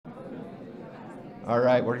All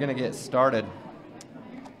right, we're going to get started.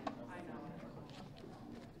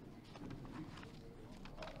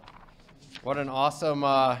 What an awesome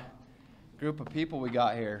group of people we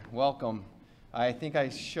got here. Welcome. I think I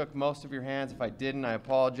shook most of your hands. If I didn't, I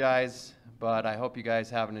apologize, but I hope you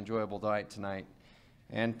guys have an enjoyable night tonight.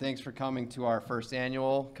 And thanks for coming to our first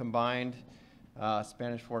annual combined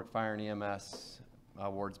Spanish Fork Fire and EMS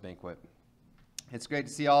Awards Banquet. It's great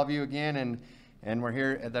to see all of you again, and we're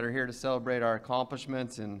here that are here to celebrate our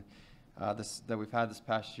accomplishments and that we've had this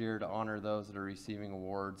past year, to honor those that are receiving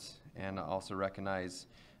awards, and also recognize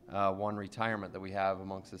one retirement that we have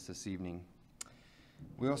amongst us this evening.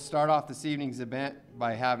 We'll start off this evening's event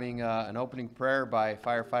by having an opening prayer by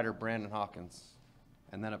firefighter Brandon Hawkins,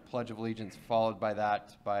 and then a pledge of allegiance followed by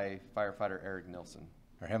that by firefighter Eric Nilsson.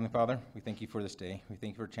 Our Heavenly Father, we thank you for this day. We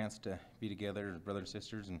thank you for a chance to be together as brothers and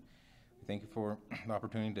sisters, and we thank you for the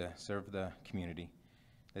opportunity to serve the community.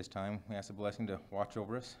 This time, we ask a blessing to watch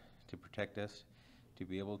over us, to protect us, to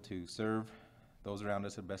be able to serve those around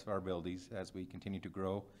us to the best of our abilities as we continue to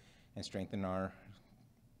grow and strengthen our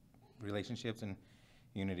relationships and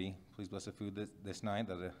unity. Please bless the food this night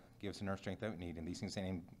that gives us the strength that we need. And these things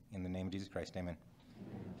in the name of Jesus Christ, amen.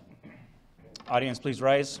 Audience, please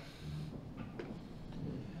rise.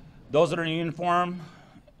 Those that are in uniform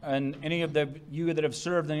and any of you that have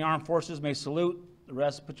served in the armed forces may salute. The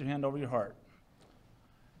rest, put your hand over your heart.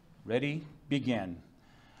 Ready? Begin.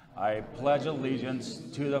 I pledge allegiance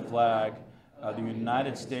to the flag of the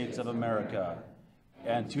United States of America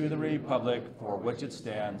and to the republic for which it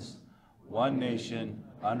stands, one nation,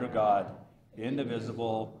 under God,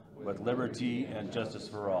 indivisible, with liberty and justice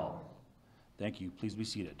for all. Thank you. Please be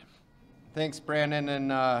seated. Thanks, Brandon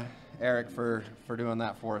and Eric, for doing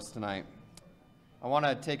that for us tonight. I want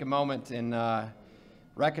to take a moment and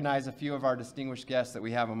recognize a few of our distinguished guests that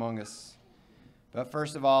we have among us. But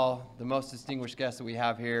first of all, the most distinguished guest that we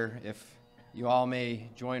have here, if you all may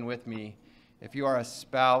join with me, if you are a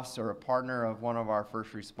spouse or a partner of one of our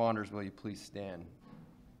first responders, will you please stand?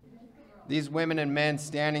 These women and men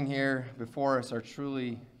standing here before us are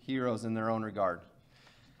truly heroes in their own regard.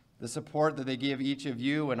 The support that they give each of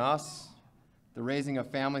you and us, the raising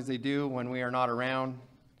of families they do when we are not around,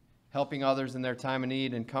 helping others in their time of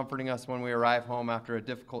need, and comforting us when we arrive home after a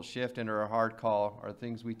difficult shift and or a hard call are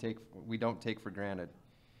things we don't take for granted.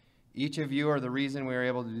 Each of you are the reason we are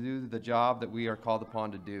able to do the job that we are called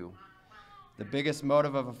upon to do. The biggest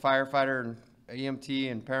motive of a firefighter,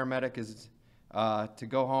 EMT, and paramedic is to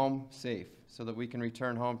go home safe so that we can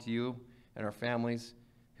return home to you and our families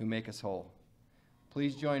who make us whole.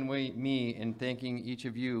 Please join me in thanking each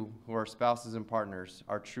of you who are spouses and partners,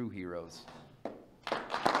 our true heroes.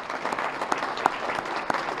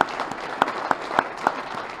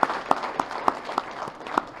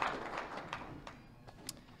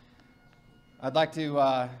 I'd like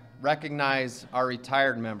to recognize our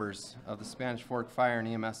retired members of the Spanish Fork Fire and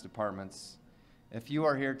EMS departments. If you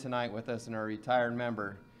are here tonight with us and are a retired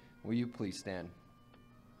member, will you please stand?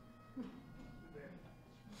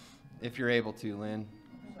 If you're able to, Lynn.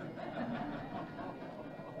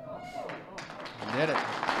 You did it.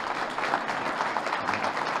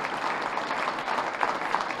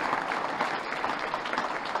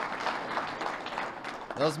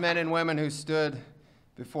 Those men and women who stood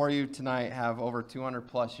before you tonight have over 200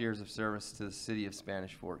 plus years of service to the city of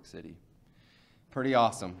Spanish Fork City. Pretty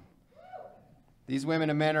awesome. These women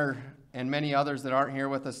and men and many others that aren't here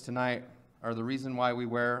with us tonight are the reason why we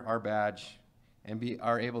wear our badge and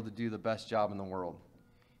are able to do the best job in the world.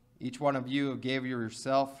 Each one of you gave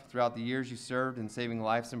yourself throughout the years you served in saving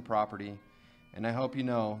lives and property, and I hope you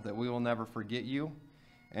know that we will never forget you,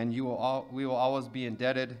 and we will always be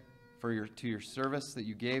indebted to your service that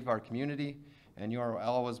you gave our community, and you are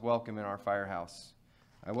always welcome in our firehouse.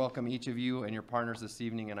 I welcome each of you and your partners this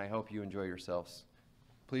evening, and I hope you enjoy yourselves.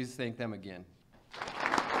 Please thank them again.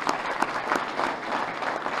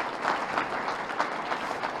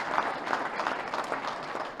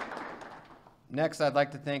 Next, I'd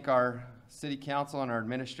like to thank our city council and our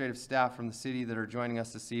administrative staff from the city that are joining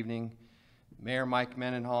us this evening. Mayor Mike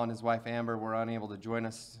Mendenhall and his wife Amber were unable to join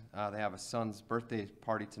us. They have a son's birthday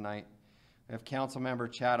party tonight. We have council member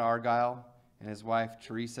Chad Argyle and his wife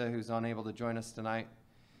Teresa, who's unable to join us tonight.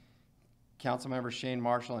 Council member Shane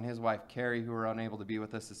Marshall and his wife Carrie, who are unable to be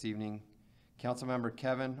with us this evening. Council member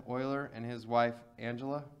Kevin Euler and his wife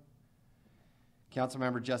Angela. Council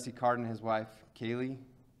member Jesse Carden and his wife Kaylee.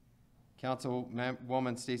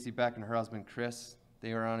 Councilwoman Stacy Beck and her husband Chris.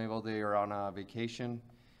 They are on a vacation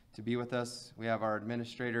to be with us. We have our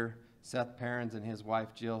administrator Seth Perrins and his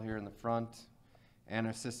wife Jill here in the front, and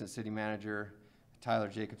assistant city manager Tyler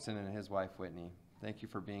Jacobson and his wife Whitney. Thank you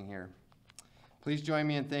for being here. Please join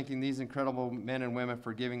me in thanking these incredible men and women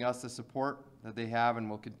for giving us the support that they have and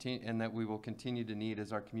will continue, and that we will continue to need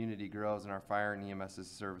as our community grows and our fire and EMS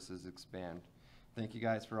services expand. Thank you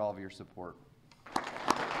guys for all of your support.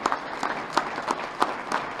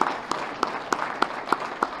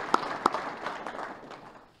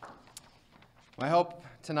 My hope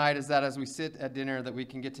tonight is that as we sit at dinner that we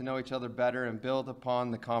can get to know each other better and build upon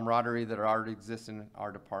the camaraderie that already exists in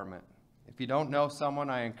our department. If you don't know someone,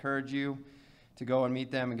 I encourage you to go and meet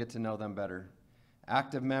them and get to know them better.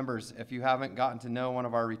 Active members, if you haven't gotten to know one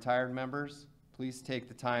of our retired members, please take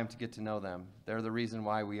the time to get to know them. They're the reason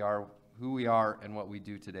why we are who we are and what we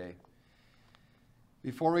do today.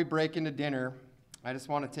 Before we break into dinner, I just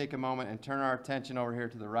want to take a moment and turn our attention over here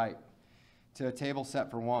to the right to a table set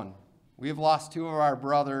for one. We have lost two of our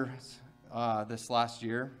brothers this last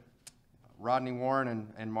year, Rodney Warren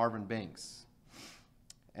and Marvin Banks.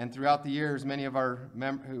 And throughout the years, many of our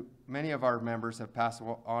members have passed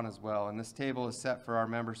on as well. And this table is set for our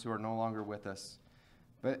members who are no longer with us,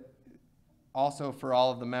 but also for all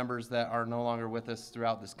of the members that are no longer with us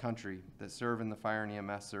throughout this country that serve in the fire and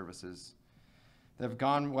EMS services. They've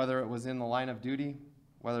gone, whether it was in the line of duty,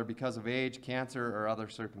 whether because of age, cancer, or other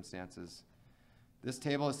circumstances. This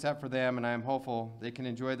table is set for them, and I am hopeful they can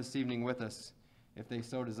enjoy this evening with us if they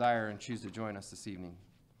so desire and choose to join us this evening.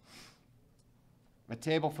 A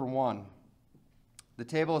table for one. The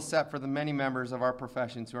table is set for the many members of our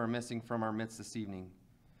professions who are missing from our midst this evening.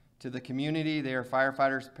 To the community, they are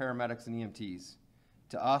firefighters, paramedics, and EMTs.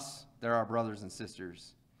 To us, they're our brothers and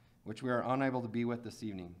sisters, which we are unable to be with this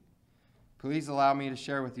evening. Please allow me to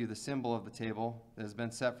share with you the symbol of the table that has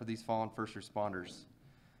been set for these fallen first responders.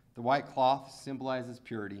 The white cloth symbolizes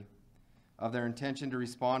purity of their intention to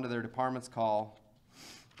respond to their department's call.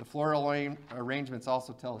 The floral arrangements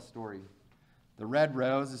also tell a story. The red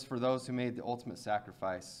rose is for those who made the ultimate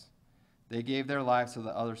sacrifice. They gave their lives so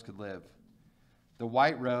that others could live. The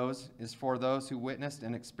white rose is for those who witnessed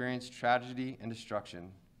and experienced tragedy and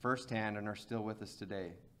destruction firsthand and are still with us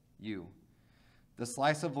today, you. The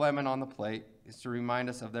slice of lemon on the plate is to remind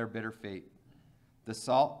us of their bitter fate. The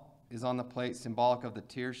salt is on the plate, symbolic of the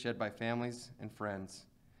tears shed by families and friends.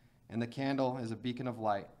 And the candle is a beacon of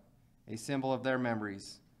light, a symbol of their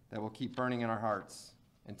memories that will keep burning in our hearts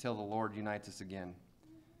until the Lord unites us again.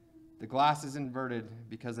 The glass is inverted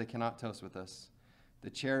because they cannot toast with us.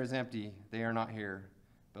 The chair is empty, they are not here,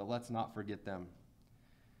 but let's not forget them.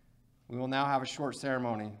 We will now have a short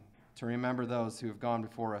ceremony to remember those who have gone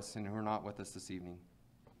before us and who are not with us this evening.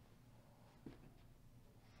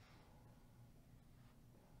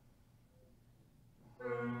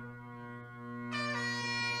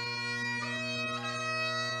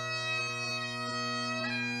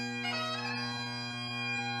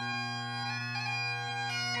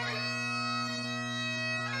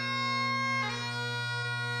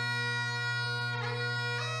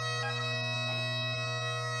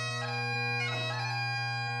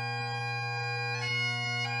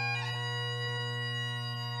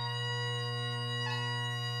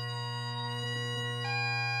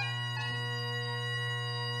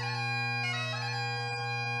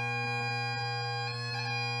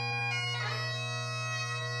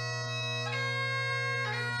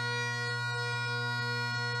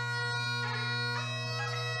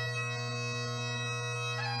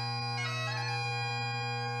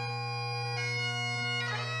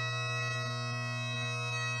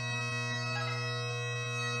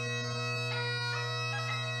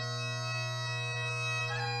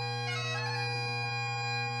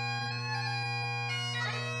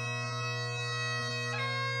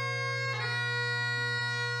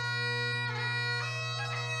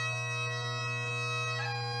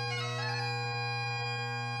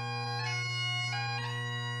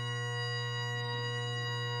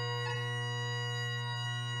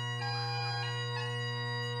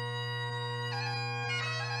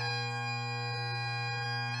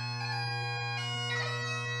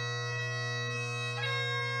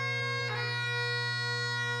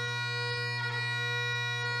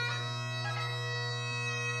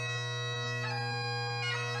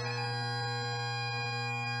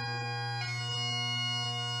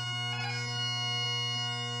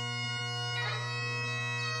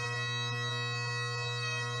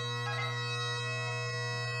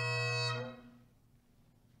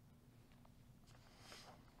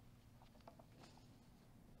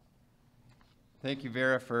 Thank you,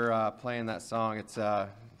 Vera, for playing that song. It's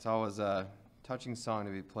always a touching song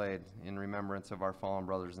to be played in remembrance of our fallen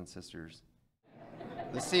brothers and sisters.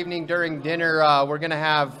 This evening during dinner,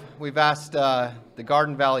 we've asked the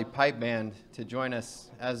Garden Valley Pipe Band to join us.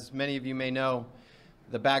 As many of you may know,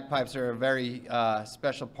 The bagpipes are a very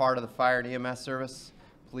special part of the fire and EMS service,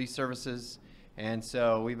 police services. And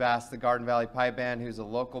so we've asked the Garden Valley Pipe Band, who's a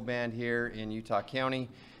local band here in Utah County,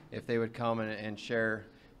 if they would come and share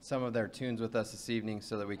some of their tunes with us this evening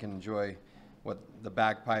so that we can enjoy what the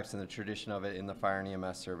bagpipes and the tradition of it in the fire and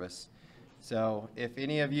EMS service. So if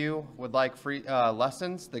any of you would like free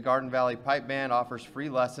lessons, the Garden Valley Pipe Band offers free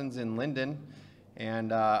lessons in Linden,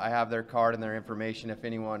 and I have their card and their information if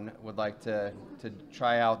anyone would like to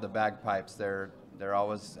try out the bagpipes. They're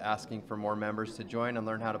always asking for more members to join and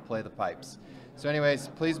learn how to play the pipes. So anyways,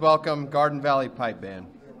 please welcome Garden Valley Pipe Band.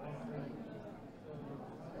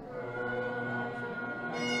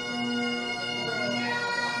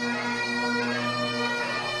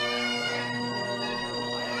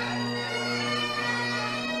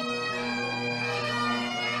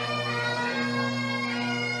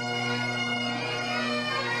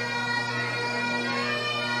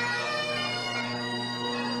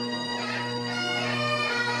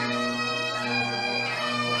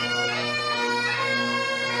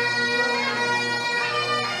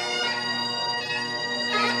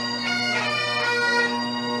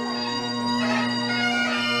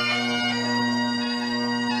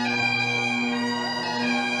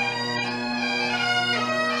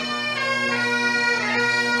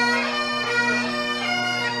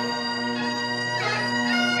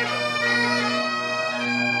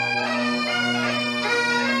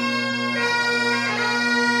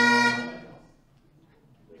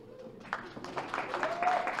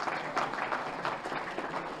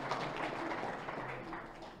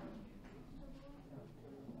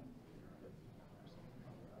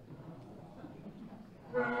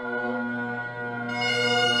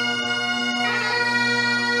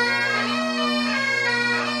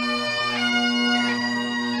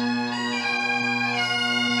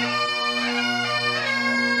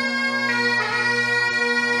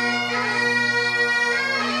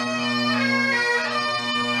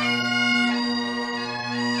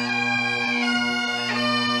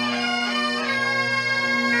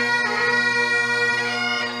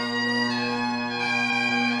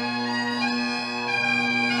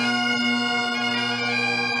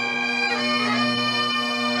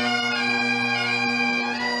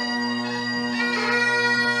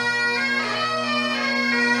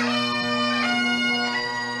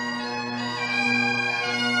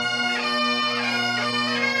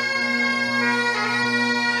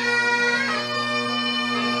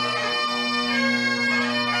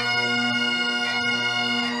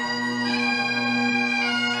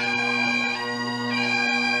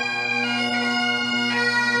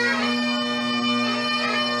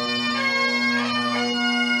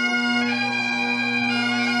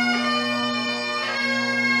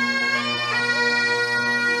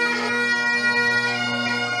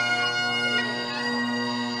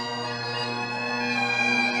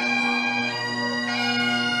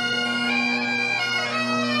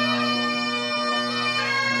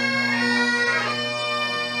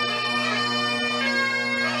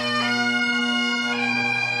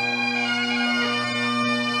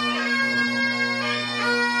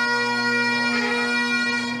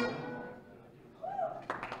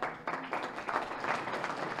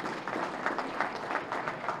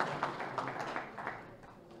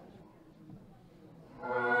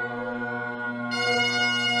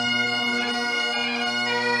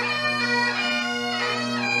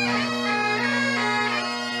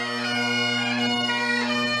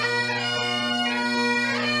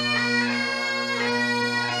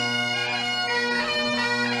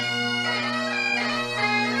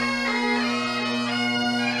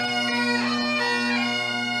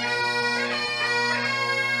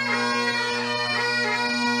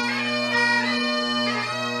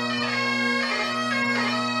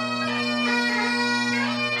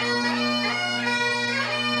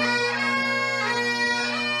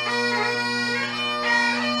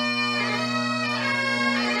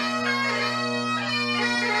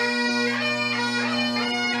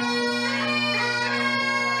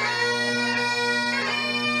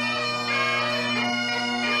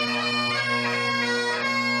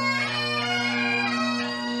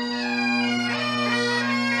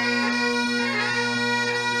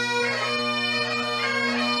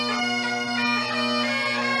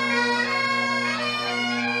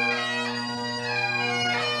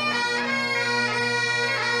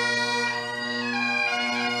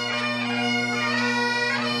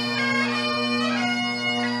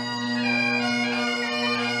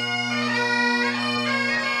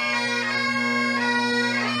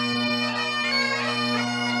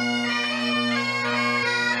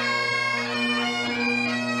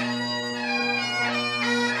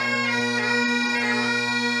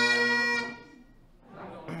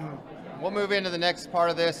 we'll move into the next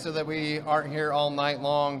part of this so that we aren't here all night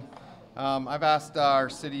long. I've asked our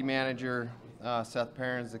city manager, Seth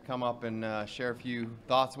Perrins, to come up and share a few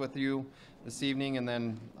thoughts with you this evening, and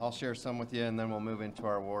then I'll share some with you, and then we'll move into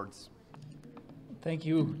our awards. Thank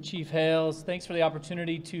you, Chief Hales. Thanks for the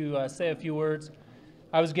opportunity to say a few words.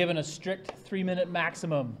 I was given a strict 3-minute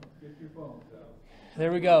maximum. Get your phones out.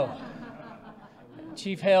 There we go.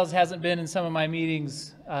 Chief Hales hasn't been in some of my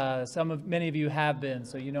meetings. Many of you have been,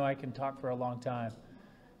 so you know I can talk for a long time,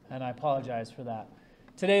 and I apologize for that.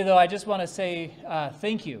 Today, though, I just want to say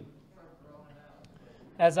thank you.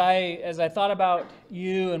 As I thought about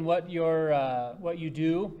you and what you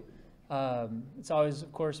do, it's always,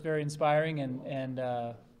 of course, very inspiring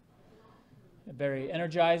and very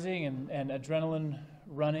energizing and adrenaline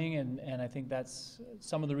running, and I think that's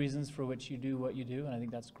some of the reasons for which you do what you do, and I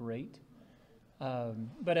think that's great.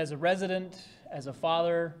 But as a resident, as a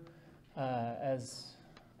father, as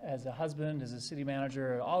a husband, as a city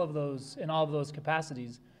manager, in all of those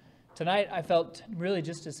capacities, tonight I felt really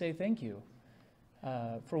just to say thank you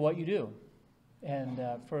for what you do and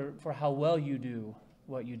for how well you do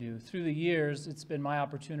what you do. Through the years, it's been my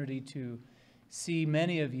opportunity to see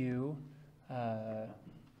many of you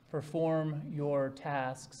perform your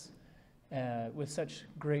tasks with such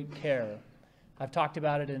great care. I've talked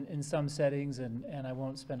about it in some settings, and I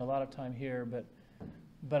won't spend a lot of time here,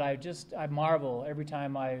 but I marvel every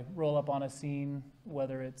time I roll up on a scene,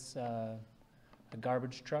 whether it's a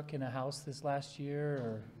garbage truck in a house this last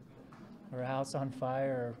year, or a house on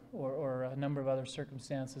fire, or a number of other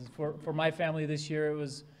circumstances. For my family this year, it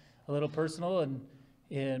was a little personal,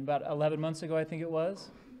 and about 11 months ago, I think it was,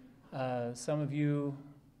 some of you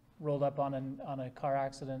rolled up on a car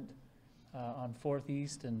accident on 4th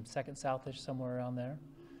East and 2nd Southish, somewhere around there.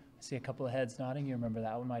 I see a couple of heads nodding. You remember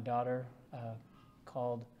that when my daughter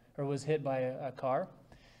was hit by a car.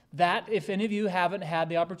 That, if any of you haven't had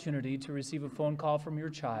the opportunity to receive a phone call from your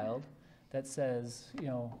child that says,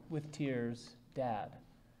 with tears, "Dad,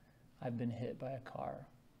 I've been hit by a car,"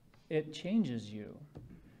 it changes you.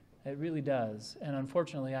 It really does. And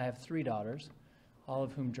unfortunately, I have 3 daughters, all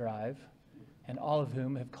of whom drive, and all of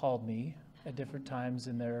whom have called me at different times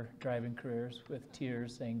in their driving careers with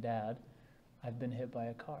tears saying, "Dad, I've been hit by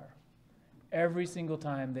a car." Every single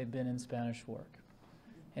time they've been in Spanish Fork,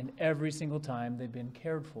 and every single time they've been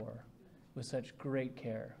cared for with such great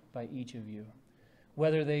care by each of you.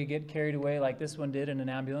 Whether they get carried away like this one did in an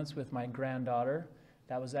ambulance with my granddaughter,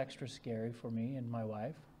 that was extra scary for me and my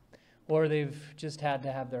wife, or they've just had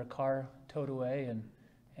to have their car towed away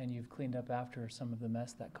and you've cleaned up after some of the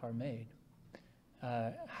mess that car made.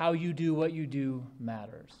 How you do what you do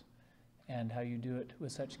matters, and how you do it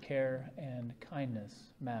with such care and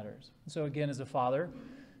kindness matters. So again, as a father,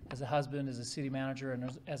 as a husband, as a city manager,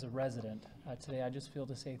 and as a resident, today I just feel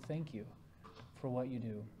to say thank you for what you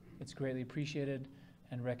do. It's greatly appreciated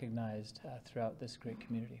and recognized throughout this great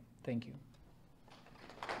community. Thank you.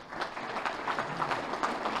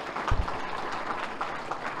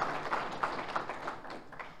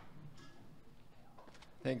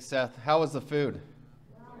 Thanks, Seth. How was the food?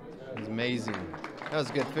 It was amazing. That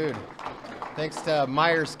was good food. Thanks to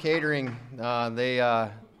Myers Catering.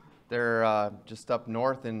 They're just up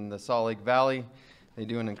north in the Salt Lake Valley. They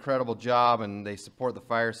do an incredible job, and they support the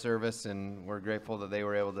fire service, and we're grateful that they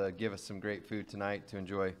were able to give us some great food tonight to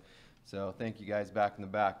enjoy. So thank you guys back in the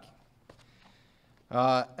back.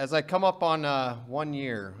 As I come up on 1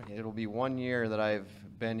 year, it'll be 1 year that I've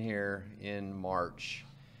been here in March.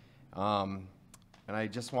 And I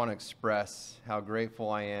just want to express how grateful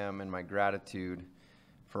I am and my gratitude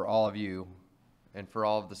for all of you and for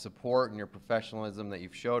all of the support and your professionalism that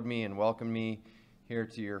you've showed me and welcomed me here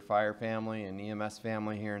to your fire family and EMS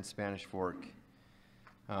family here in Spanish Fork.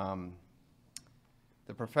 The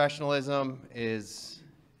professionalism is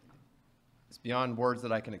beyond words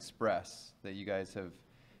that I can express, that you guys have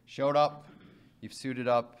showed up, you've suited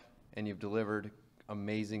up, and you've delivered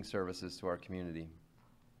amazing services to our community.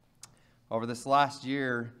 Over this last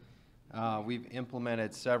year, we've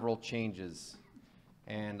implemented several changes,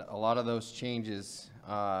 and a lot of those changes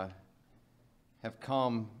have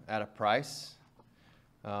come at a price,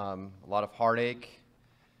 a lot of heartache,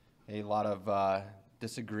 a lot of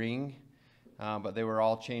disagreeing, but they were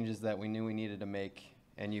all changes that we knew we needed to make,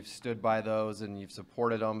 and you've stood by those and you've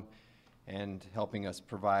supported them and helping us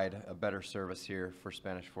provide a better service here for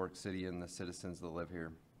Spanish Fork City and the citizens that live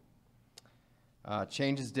here.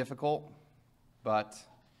 Change is difficult. But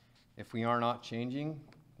if we are not changing,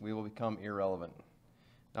 we will become irrelevant.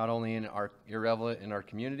 Not only irrelevant in our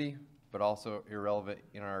community, but also irrelevant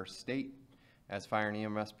in our state as fire and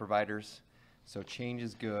EMS providers. So change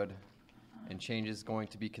is good, and change is going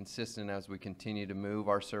to be consistent as we continue to move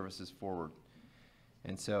our services forward.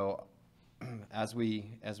 And so as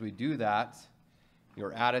we do that,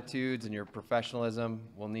 your attitudes and your professionalism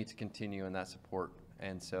will need to continue in that support.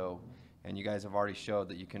 And you guys have already showed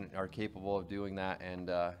that you are capable of doing that, and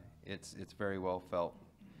it's very well felt.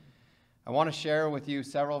 I want to share with you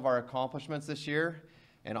several of our accomplishments this year,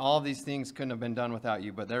 and all of these things couldn't have been done without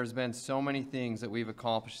you, but there's been so many things that we've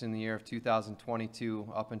accomplished in the year of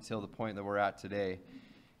 2022 up until the point that we're at today.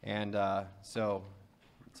 And so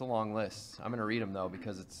it's a long list. I'm going to read them though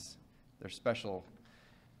because they're special.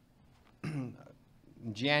 In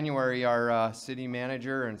January, our city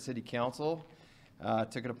manager and city council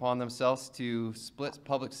took it upon themselves to split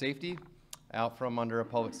public safety out from under a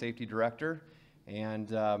public safety director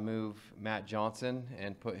and move Matt Johnson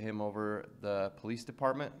and put him over the police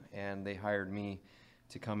department, and they hired me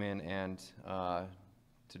to come in and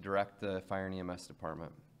to direct the fire and EMS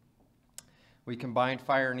department. We combined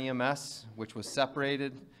fire and EMS, which was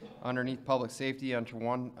separated underneath public safety, under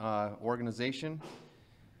one organization.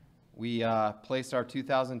 We placed our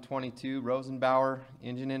 2022 Rosenbauer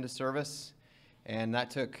engine into service, and that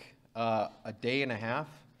took a day and a half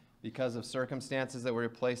because of circumstances that we were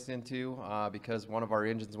placed into, because one of our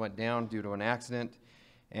engines went down due to an accident,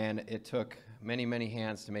 and it took many, many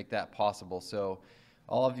hands to make that possible. So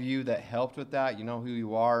all of you that helped with that, you know who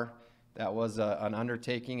you are. That was an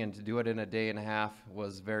undertaking, and to do it in a day and a half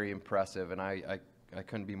was very impressive, and I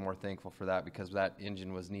couldn't be more thankful for that because that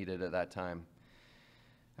engine was needed at that time.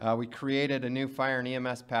 We created a new fire and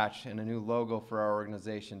EMS patch and a new logo for our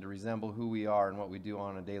organization to resemble who we are and what we do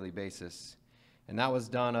on a daily basis. And that was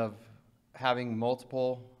done of having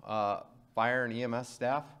multiple fire and EMS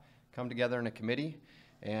staff come together in a committee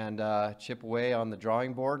and chip away on the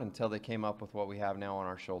drawing board until they came up with what we have now on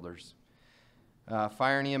our shoulders.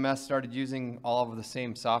 Fire and EMS started using all of the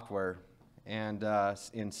same software and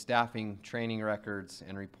in staffing, training records,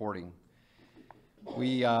 and reporting.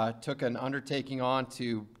 We took an undertaking on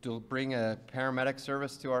to bring a paramedic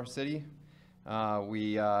service to our city.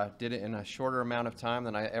 We did it in a shorter amount of time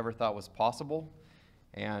than I ever thought was possible.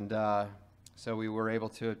 And so we were able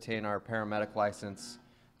to obtain our paramedic license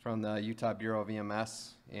from the Utah Bureau of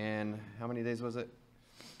EMS in, how many days was it?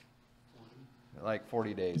 Like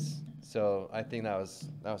 40 days. So I think that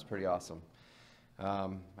was pretty awesome. I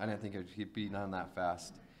didn't think it would be done that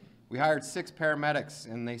fast. We hired 6 paramedics,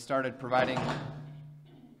 and they started providing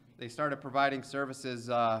services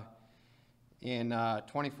in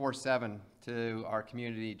 24/7 to our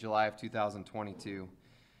community July of 2022.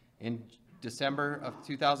 In December of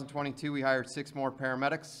 2022, we hired 6 more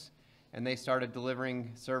paramedics, and they started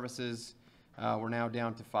delivering services. We're now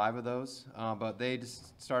down to 5 of those, but they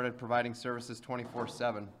just started providing services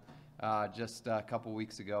 24/7 just a couple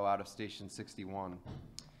weeks ago out of Station 61.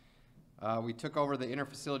 We took over the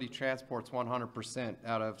interfacility transports 100%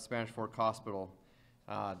 out of Spanish Fork Hospital.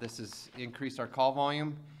 This has increased our call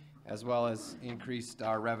volume as well as increased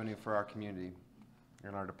our revenue for our community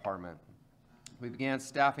and our department. We began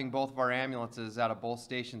staffing both of our ambulances out of both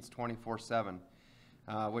stations 24/7,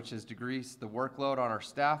 which has decreased the workload on our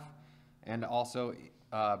staff and also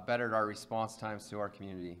bettered our response times to our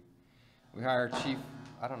community. We hired Chief,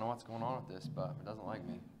 I don't know what's going on with this, but it doesn't like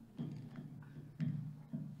me.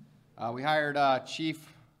 We hired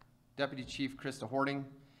Deputy Chief Krista Hording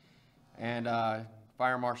and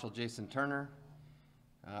Fire Marshal Jason Turner.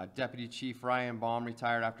 Deputy Chief Ryan Baum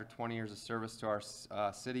retired after 20 years of service to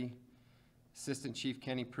our city. Assistant Chief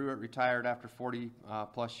Kenny Pruitt retired after 40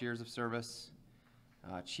 plus years of service.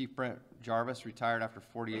 Chief Brent Jarvis retired after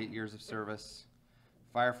 48 years of service.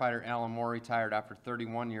 Firefighter Alan Moore retired after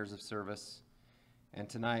 31 years of service. And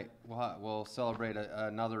tonight, we'll celebrate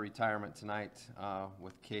another retirement tonight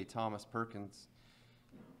with K. Thomas Perkins.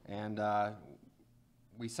 And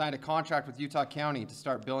we signed a contract with Utah County to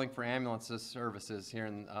start billing for ambulance services here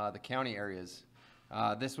in the county areas.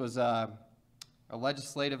 This was a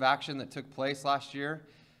legislative action that took place last year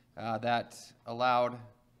that allowed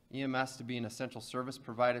EMS to be an essential service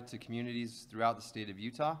provided to communities throughout the state of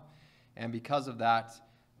Utah. And because of that,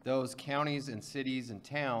 those counties and cities and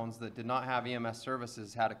towns that did not have EMS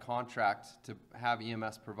services had a contract to have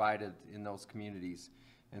EMS provided in those communities.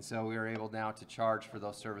 And so we were able now to charge for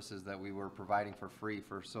those services that we were providing for free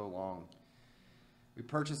for so long. We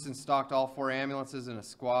purchased and stocked all 4 ambulances in a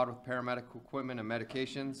squad with paramedic equipment and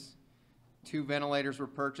medications. 2 ventilators were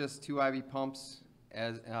purchased, 2 IV pumps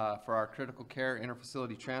for our critical care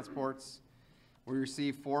interfacility transports. We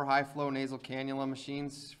received 4 high-flow nasal cannula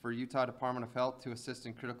machines for Utah Department of Health to assist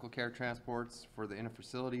in critical care transports for the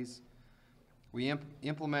interfacilities. We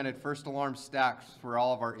implemented first alarm stacks for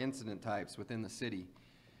all of our incident types within the city.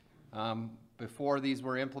 Before these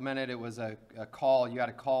were implemented, it was a call. You had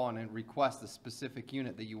to call and request the specific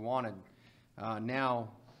unit that you wanted. Now,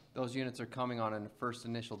 those units are coming on a first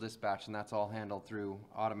initial dispatch, and that's all handled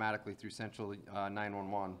automatically through Central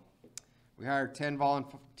 911. We hired 10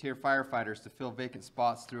 volunteer firefighters to fill vacant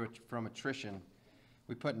spots from attrition.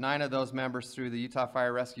 We put 9 of those members through the Utah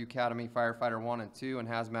Fire Rescue Academy Firefighter 1 and 2 and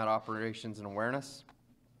Hazmat Operations and Awareness.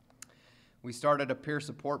 We started a peer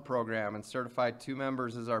support program and certified 2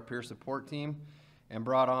 members as our peer support team and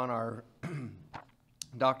brought on our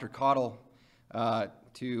Dr. Cottle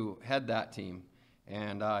to head that team.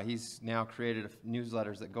 And he's now created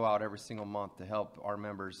newsletters that go out every single month to help our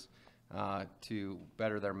members to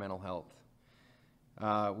better their mental health.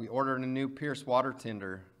 We ordered a new Pierce water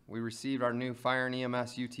tender. We received our new Fire and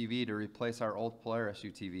EMS UTV to replace our old Polaris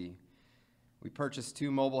UTV. We purchased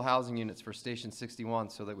 2 mobile housing units for Station 61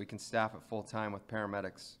 so that we can staff it full time with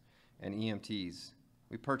paramedics and EMTs.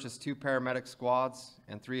 We purchased 2 paramedic squads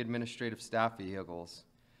and 3 administrative staff vehicles.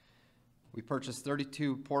 We purchased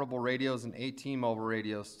 32 portable radios and 18 mobile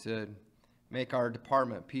radios to make our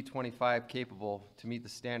department P25 capable to meet the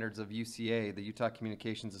standards of UCA, the Utah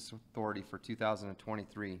Communications Authority, for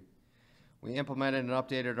 2023. We implemented and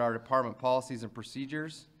updated our department policies and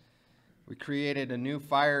procedures. We created a new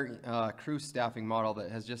fire crew staffing model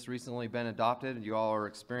that has just recently been adopted. You all are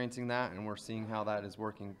experiencing that, and we're seeing how that is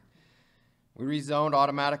working. We rezoned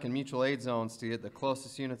automatic and mutual aid zones to get the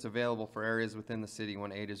closest units available for areas within the city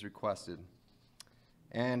when aid is requested.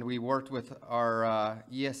 And we worked with our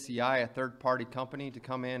ESCI, a third-party company, to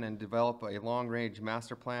come in and develop a long-range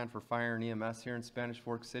master plan for fire and EMS here in Spanish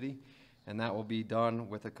Fork City, and that will be done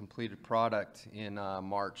with a completed product in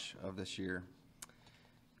March of this year.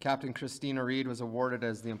 Captain Christina Reed was awarded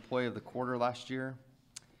as the Employee of the Quarter last year.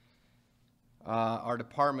 Our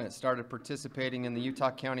department started participating in the Utah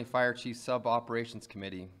County Fire Chief Sub-Operations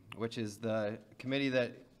Committee, which is the committee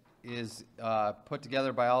that is put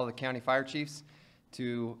together by all the county fire chiefs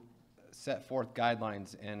to set forth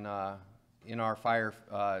guidelines in our fire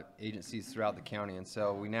agencies throughout the county. And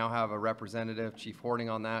so we now have a representative, Chief Hoarding,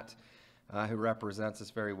 on that, who represents us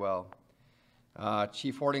very well.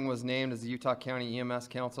 Chief Hoarding was named as the Utah County EMS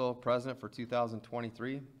Council President for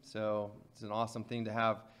 2023. So it's an awesome thing to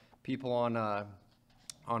have people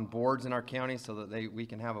on boards in our county so that we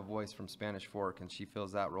can have a voice from Spanish Fork, and she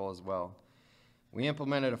fills that role as well. We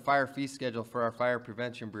implemented a fire fee schedule for our Fire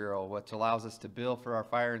Prevention Bureau, which allows us to bill for our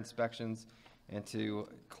fire inspections and to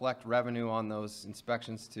collect revenue on those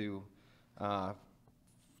inspections to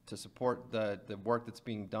support the work that's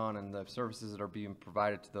being done and the services that are being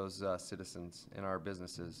provided to those citizens in our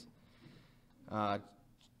businesses.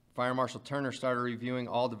 Fire Marshal Turner started reviewing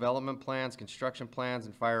all development plans, construction plans,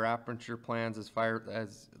 and fire aperture plans as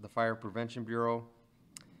the Fire Prevention Bureau.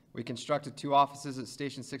 We constructed 2 offices at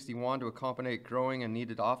Station 61 to accommodate growing and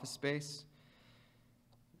needed office space.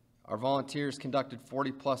 Our volunteers conducted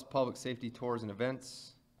 40+ public safety tours and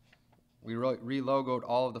events. We re-logoed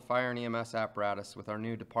all of the fire and EMS apparatus with our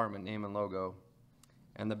new department name and logo.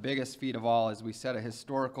 And the biggest feat of all is we set a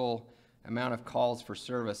historical amount of calls for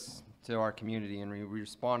service to our community, and we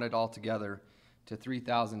responded altogether to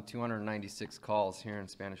 3,296 calls here in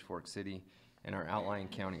Spanish Fork City and our outlying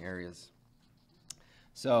county areas.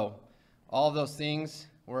 So all of those things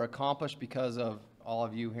were accomplished because of all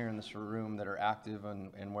of you here in this room that are active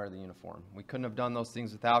and wear the uniform. We couldn't have done those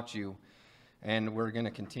things without you, and we're going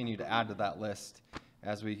to continue to add to that list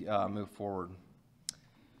as we move forward.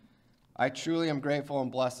 I truly am grateful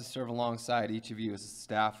and blessed to serve alongside each of you as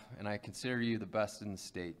staff, and I consider you the best in the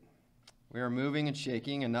state. We are moving and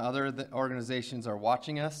shaking, and other organizations are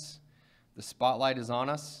watching us. The spotlight is on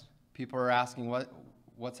us. People are asking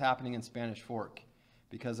what's happening in Spanish Fork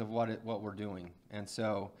because of what we're doing. And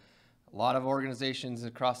so a lot of organizations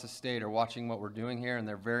across the state are watching what we're doing here, and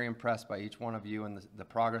they're very impressed by each one of you and the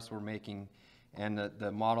progress we're making and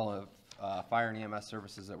the model of fire and EMS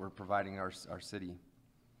services that we're providing our city.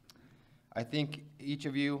 I thank each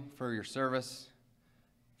of you for your service,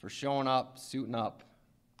 for showing up, suiting up,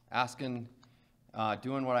 asking,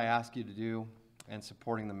 doing what I ask you to do, and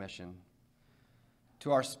supporting the mission.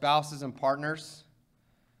 To our spouses and partners,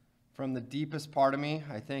 from the deepest part of me,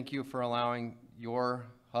 I thank you for allowing your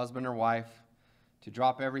husband or wife to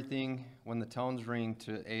drop everything when the tones ring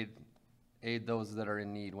to aid those that are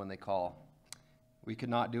in need when they call. We could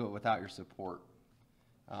not do it without your support.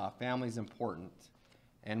 Family's important,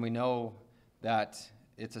 and we know that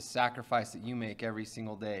it's a sacrifice that you make every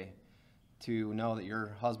single day to know that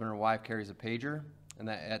your husband or wife carries a pager, and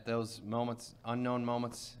that at those moments, unknown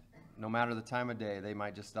moments, no matter the time of day, they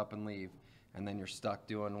might just up and leave, and then you're stuck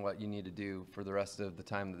doing what you need to do for the rest of the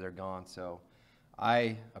time that they're gone. So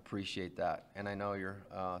I appreciate that, and I know your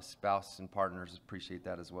spouse and partners appreciate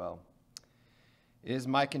that as well. It is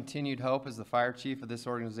my continued hope as the fire chief of this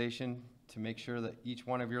organization to make sure that each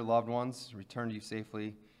one of your loved ones return to you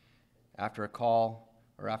safely after a call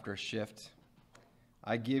or after a shift.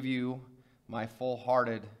 I give you my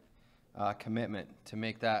full-hearted commitment to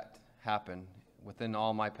make that happen within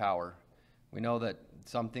all my power. We know that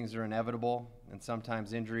some things are inevitable, and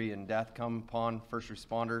sometimes injury and death come upon first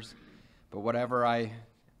responders, but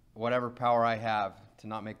whatever power I have to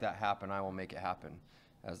not make that happen, I will make it happen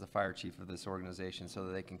as the fire chief of this organization so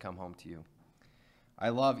that they can come home to you. I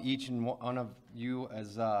love each and one of you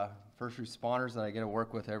as first responders that I get to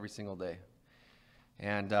work with every single day.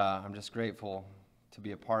 And I'm just grateful to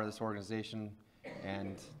be a part of this organization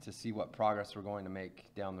and to see what progress we're going to make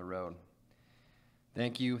down the road.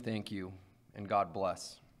 Thank you, and God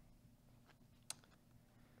bless.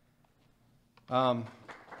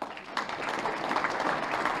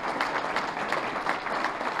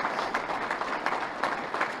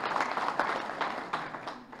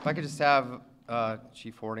 If I could just have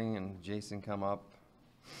Chief Hording and Jason come up.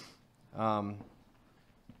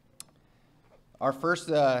 Our first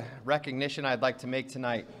recognition I'd like to make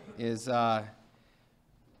tonight is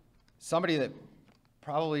somebody that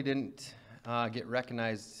probably didn't get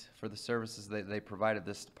recognized for the services that they provided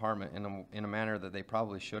this department in a manner that they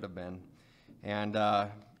probably should have been. And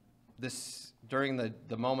during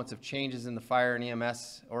the moments of changes in the fire and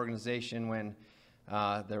EMS organization, when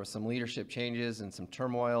there was some leadership changes and some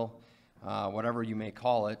turmoil, whatever you may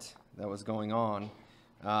call it, that was going on,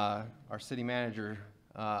 our city manager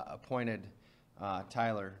appointed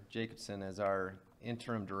Tyler Jacobson as our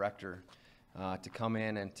interim director to come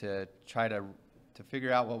in and to try to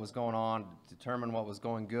figure out what was going on, determine what was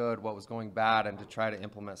going good, what was going bad, and to try to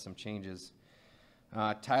implement some changes.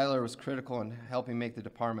 Tyler was critical in helping make the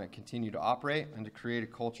department continue to operate and to create a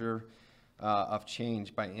culture of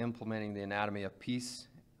change by implementing the Anatomy of Peace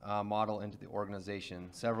model into the organization.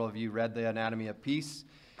 Several of you read the Anatomy of Peace,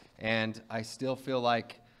 and I still feel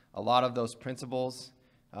like a lot of those principles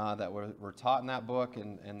that were taught in that book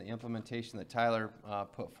and the implementation that Tyler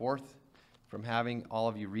put forth from having all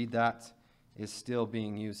of you read that is still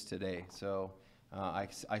being used today. So I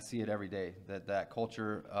see it every day, that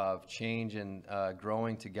culture of change and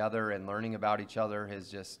growing together and learning about each other has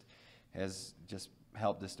just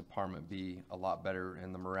helped this department be a lot better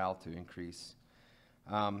and the morale to increase.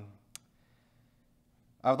 I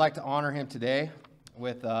would like to honor him today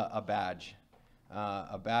with a badge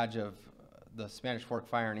of the Spanish Fork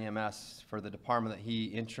Fire and EMS for the department that he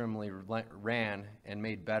interimly ran and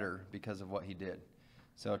made better because of what he did.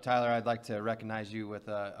 So Tyler, I'd like to recognize you with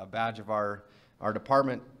a badge of our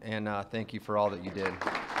department, and thank you for all that you did.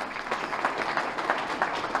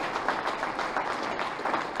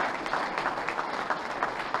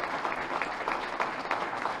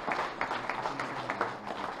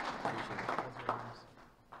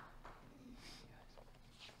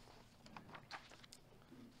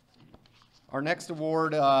 Our next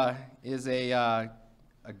award is a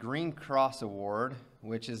Green Cross Award,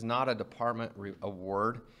 which is not a department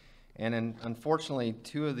award. And unfortunately,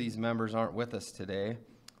 two of these members aren't with us today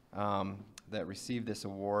that received this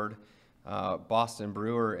award, Boston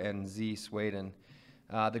Brewer and Z. Swaden.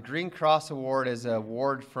 The Green Cross Award is an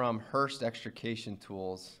award from Hearst Extrication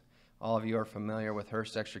Tools. All of you are familiar with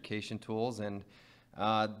Hearst Extrication Tools, and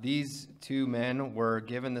these two men were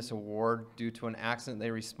given this award due to an accident they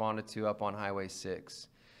responded to up on Highway 6.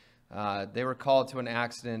 They were called to an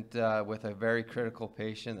accident with a very critical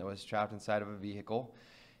patient that was trapped inside of a vehicle.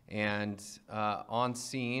 And on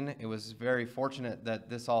scene, it was very fortunate that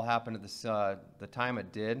this all happened at the time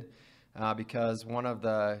it did, because one of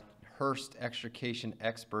the Hearst extrication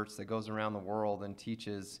experts that goes around the world and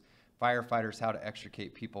teaches firefighters how to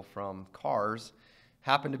extricate people from cars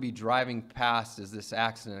happened to be driving past as this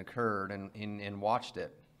accident occurred and watched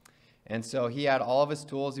it. And so he had all of his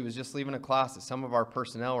tools. He was just leaving a class that some of our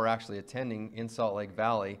personnel were actually attending in Salt Lake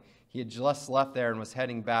Valley. He had just left there and was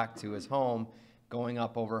heading back to his home, going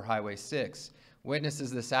up over Highway 6. Witnesses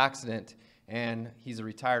this accident, and he's a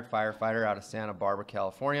retired firefighter out of Santa Barbara,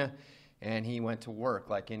 California, and he went to work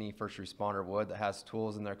like any first responder would that has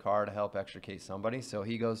tools in their car to help extricate somebody. So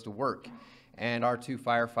he goes to work, and our two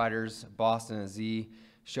firefighters, Boston and Z,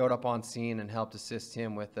 showed up on scene and helped assist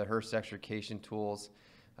him with the Hearst extrication tools.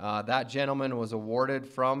 That gentleman was awarded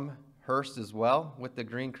from Hearst as well with the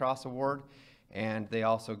Green Cross Award, and they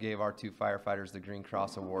also gave our two firefighters the Green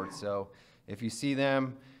Cross Award. So if you see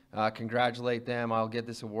them, congratulate them. I'll get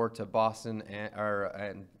this award to Boston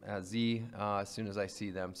and Z as soon as I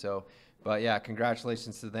see them. So, but yeah,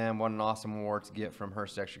 congratulations to them. What an awesome award to get from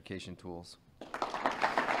Hearst Extrication Tools.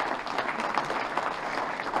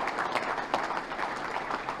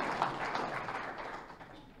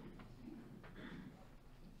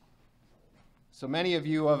 So many of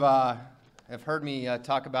you have heard me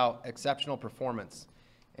talk about exceptional performance,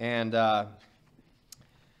 and it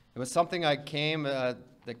was something that came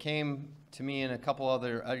to me in a couple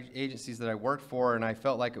other agencies that I worked for, and I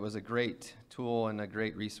felt like it was a great tool and a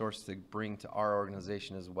great resource to bring to our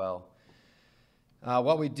organization as well.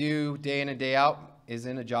 What we do day in and day out is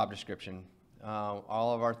in a job description.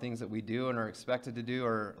 All of our things that we do and are expected to do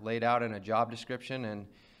are laid out in a job description, and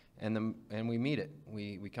we meet it.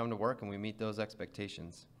 We come to work and we meet those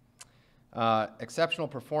expectations. Exceptional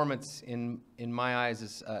performance, in my eyes,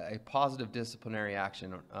 is a positive disciplinary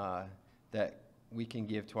action that we can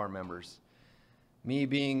give to our members. Me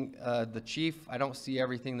being the chief, I don't see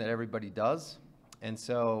everything that everybody does, and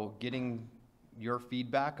so getting your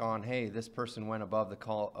feedback on, hey, this person went above the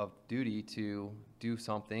call of duty to do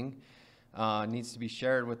something, needs to be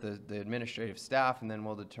shared with the administrative staff, and then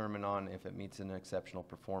we'll determine on if it meets an exceptional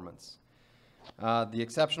performance. The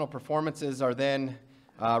exceptional performances are then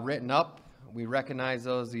written up. We recognize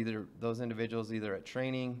those individuals either at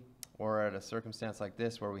training or at a circumstance like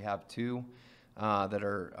this where we have two that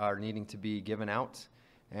are needing to be given out,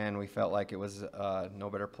 and we felt like it was no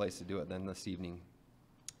better place to do it than this evening.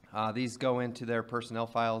 These go into their personnel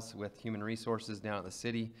files with human resources down at the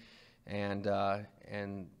city, and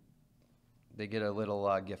they get a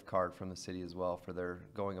little gift card from the city as well for their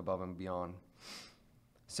going above and beyond.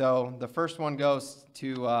 So the first one goes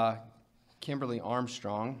to Kimberly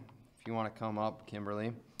Armstrong. If you want to come up,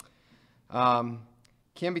 Kimberly.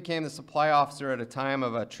 Kim became the supply officer at a time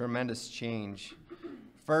of a tremendous change.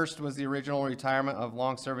 First was the original retirement of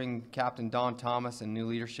long-serving Captain Don Thomas and new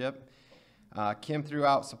leadership. Kim threw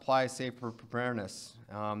out supplies saved for preparedness.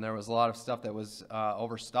 There was a lot of stuff that was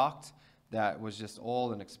overstocked, that was just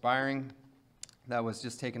old and expiring, that was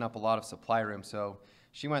just taking up a lot of supply room. So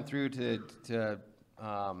she went through to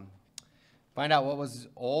find out what was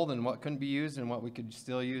old and what couldn't be used and what we could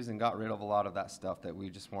still use, and got rid of a lot of that stuff that we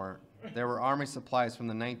just weren't. There were Army supplies from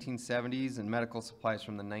the 1970s and medical supplies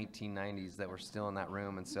from the 1990s that were still in that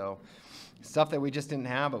room, and so stuff that we just didn't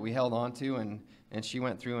have but we held on to, and she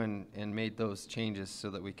went through and made those changes so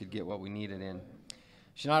that we could get what we needed in.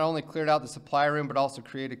 She not only cleared out the supply room but also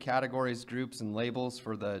created categories, groups, and labels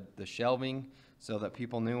for the shelving so that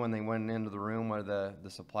people knew when they went into the room what the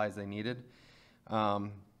supplies they needed.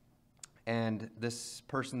 And this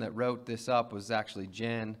person that wrote this up was actually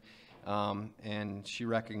Jen, and she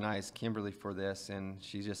recognized Kimberly for this, and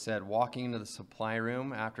she just said, walking into the supply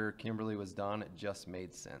room after Kimberly was done, it just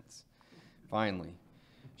made sense. Finally.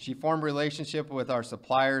 She formed a relationship with our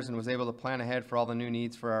suppliers and was able to plan ahead for all the new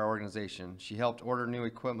needs for our organization. She helped order new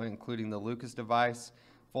equipment, including the Lucas device,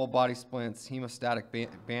 full body splints, hemostatic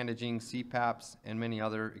bandaging, CPAPs, and many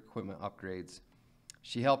other equipment upgrades.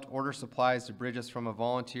 She helped order supplies to bridge us from a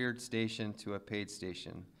volunteered station to a paid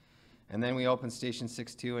station. And then we opened Station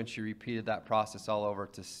 6-2, and she repeated that process all over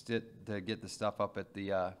to get the stuff up at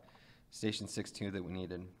the Station 6-2 that we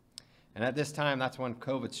needed. And at this time, that's when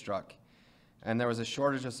COVID struck, and there was a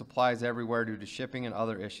shortage of supplies everywhere due to shipping and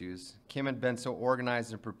other issues. Kim had been so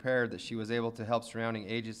organized and prepared that she was able to help surrounding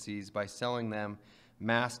agencies by selling them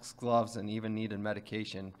masks, gloves, and even needed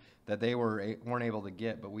medication that they weren't able to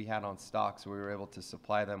get, but we had on stock, so we were able to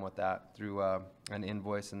supply them with that through an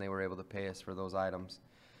invoice, and they were able to pay us for those items.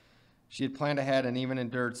 She had planned ahead and even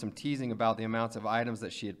endured some teasing about the amounts of items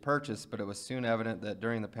that she had purchased, but it was soon evident that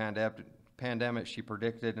during the pandemic, she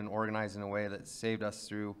predicted and organized in a way that saved us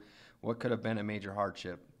through what could have been a major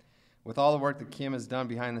hardship. With all the work that Kim has done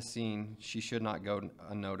behind the scene, she should not go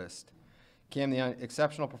unnoticed. Kim, the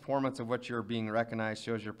exceptional performance of which you're being recognized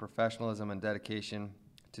shows your professionalism and dedication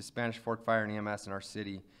to Spanish Fork Fire and EMS in our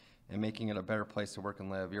city and making it a better place to work and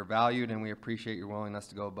live. You're valued, and we appreciate your willingness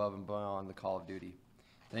to go above and beyond the call of duty.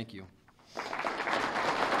 Thank you.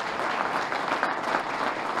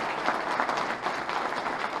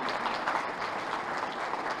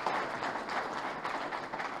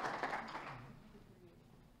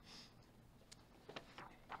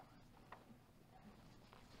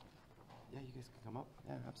 Yeah, you guys can come up.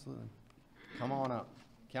 Yeah, absolutely. Come on up.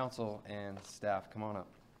 Council and staff, come on up.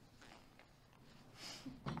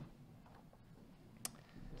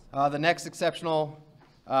 The next exceptional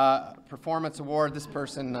performance award, this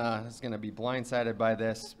person is going to be blindsided by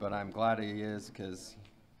this, but I'm glad he is because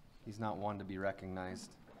he's not one to be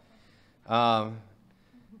recognized. But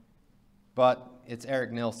it's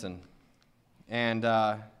Eric Nilsson. And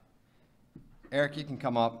Eric, you can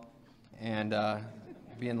come up and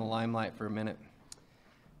be in the limelight for a minute.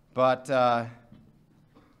 But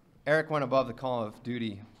Eric went above the call of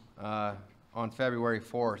duty on February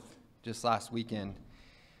 4th, just last weekend.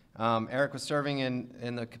 Eric was serving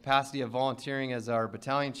in the capacity of volunteering as our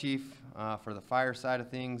battalion chief for the fire side of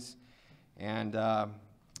things, and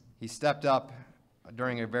he stepped up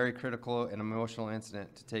during a very critical and emotional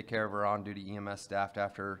incident to take care of our on-duty EMS staff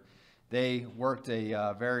after they worked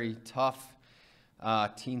a very tough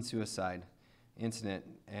teen suicide incident.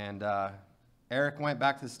 And Eric went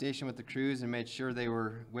back to the station with the crews and made sure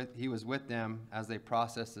he was with them as they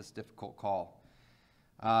processed this difficult call.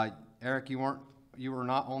 Eric, you were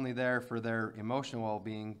not only there for their emotional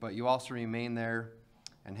well-being, but you also remained there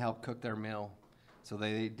and helped cook their meal so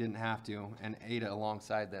they didn't have to, and ate it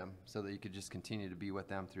alongside them so that you could just continue to be with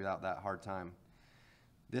them throughout that hard time.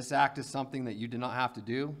 This act is something that you did not have to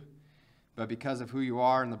do, but because of who you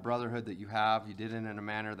are and the brotherhood that you have, you did it in a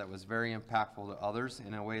manner that was very impactful to others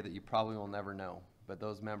in a way that you probably will never know. But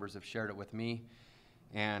those members have shared it with me,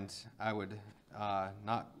 and I would I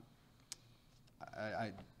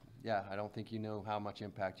don't think you know how much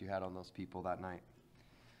impact you had on those people that night.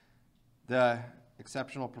 The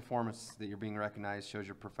exceptional performance that you're being recognized shows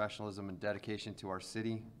your professionalism and dedication to our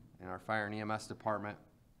city and our fire and EMS department,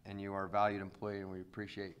 and you are a valued employee, and we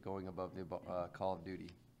appreciate going above the call of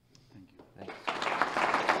duty. Thank you. Thanks.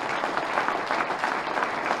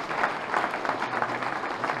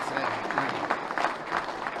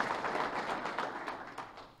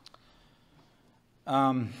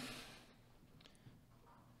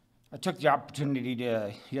 I took the opportunity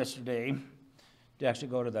yesterday to actually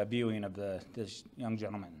go to the viewing of this young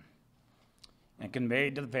gentleman and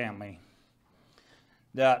conveyed to the family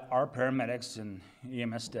that our paramedics and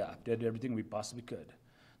EMS staff did everything we possibly could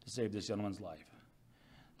to save this gentleman's life,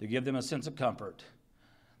 to give them a sense of comfort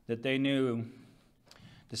that they knew,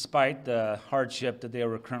 despite the hardship that they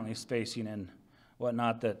were currently facing and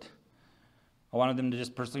whatnot, that I wanted them to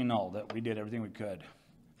just personally know that we did everything we could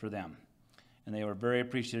for them. And they were very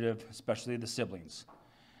appreciative, especially the siblings,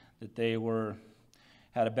 that they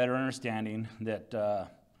had a better understanding that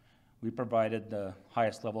we provided the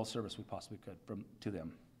highest level of service we possibly could to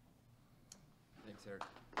them. Thanks, Eric.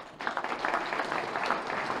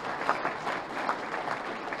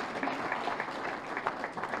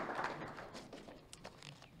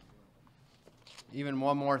 Even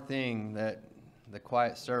one more thing that the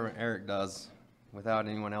quiet servant Eric does without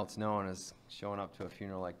anyone else knowing is showing up to a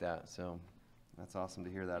funeral like that. So that's awesome to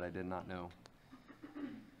hear that. I did not know.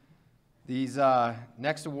 These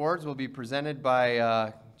next awards will be presented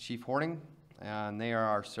by Chief Horting, and they are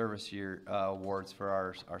our service year awards for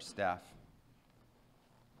our staff.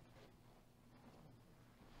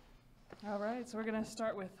 All right, so we're going to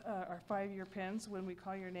start with our 5-year pins. When we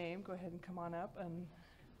call your name, go ahead and come on up, and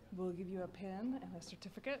we'll give you a pin and a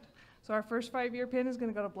certificate. So our first 5-year pin is going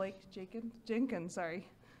to go to Blake Jenkins.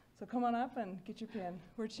 So come on up and get your pin.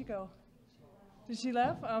 Where'd she go? Did she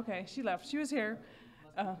left? Okay, she left. She was here.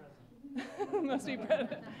 Must be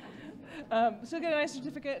present. So get a nice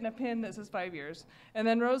certificate and a pin that says 5 years. And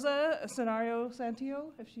then Rosa Scenario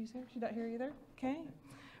Santillo, if she's here. She's not here either. Okay.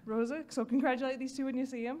 Rosa, so congratulate these two when you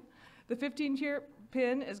see them. The 15-year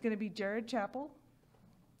pin is going to be Jared Chappell.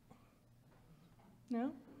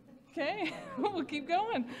 No? Okay, we'll keep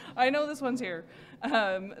going. I know this one's here.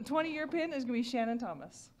 20-year pin is going to be Shannon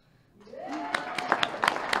Thomas.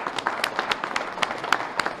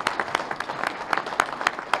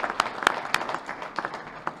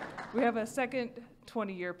 We have a second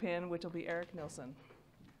 20-year pin, which will be Eric Nilsson.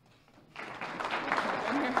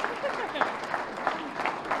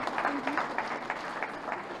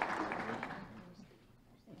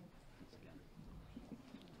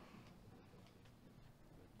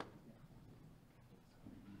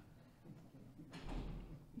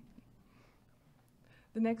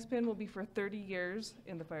 The next pin will be for 30 years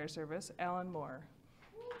in the fire service, Alan Moore.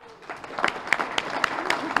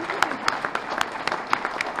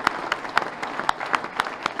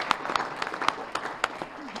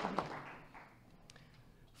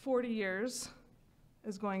 Years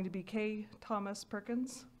is going to be Kay Thomas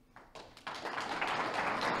Perkins.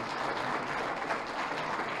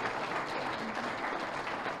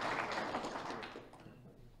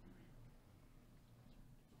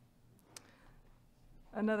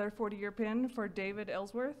 Another 40-year pin for David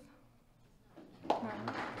Ellsworth.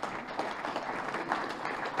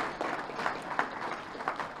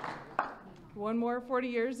 One more 40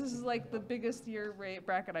 years. This is like the biggest year rate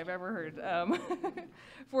bracket I've ever heard.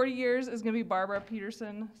 40 years is going to be Barbara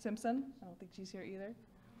Peterson Simpson. I don't think she's here either.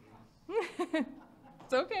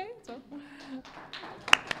 It's okay. So,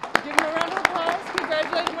 give them a round of applause.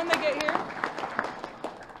 Congratulate them when they get here.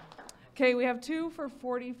 Okay, we have two for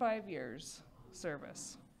 45 years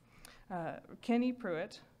service. Kenny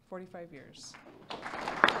Pruitt, 45 years.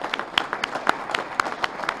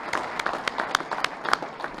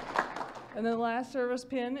 And then the last service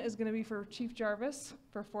pin is going to be for Chief Jarvis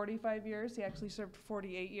for 45 years. He actually served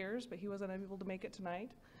 48 years, but he wasn't able to make it tonight.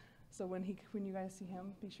 So when you guys see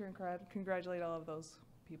him, be sure and congratulate all of those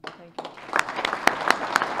people. Thank you.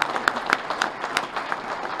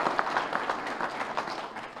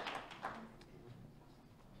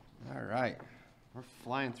 All right, we're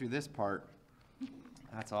flying through this part.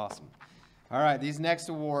 That's awesome. All right, these next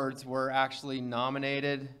awards were actually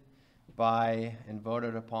nominated by and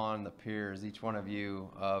voted upon the peers, each one of you,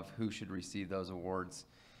 of who should receive those awards.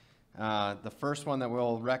 The first one that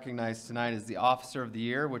we'll recognize tonight is the Officer of the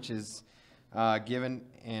Year, which is given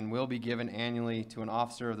and will be given annually to an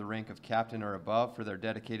officer of the rank of captain or above for their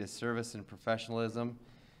dedicated service and professionalism,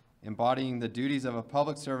 embodying the duties of a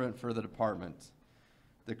public servant for the department.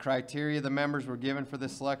 The criteria the members were given for the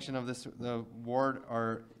selection of the award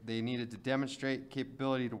are they needed to demonstrate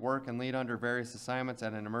capability to work and lead under various assignments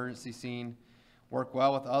at an emergency scene, work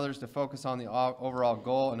well with others to focus on the overall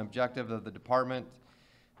goal and objective of the department,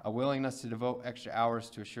 a willingness to devote extra hours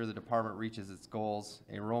to assure the department reaches its goals,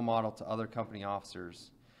 a role model to other company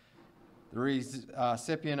officers. The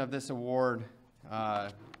recipient of this award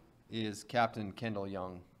is Captain Kendall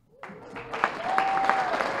Young.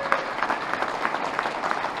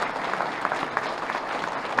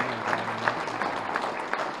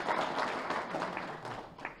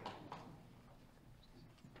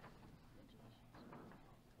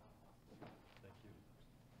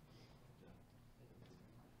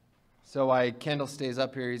 So while Kendall stays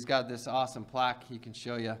up here, he's got this awesome plaque he can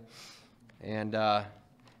show you. And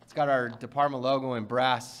it's got our department logo in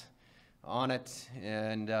brass on it,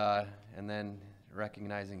 and then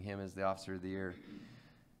recognizing him as the Officer of the Year.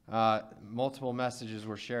 Multiple messages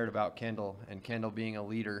were shared about Kendall, and Kendall being a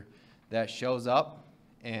leader that shows up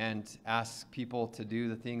and asks people to do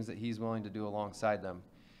the things that he's willing to do alongside them.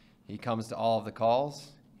 He comes to all of the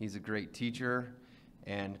calls. He's a great teacher,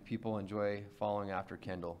 and people enjoy following after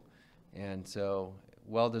Kendall. And so,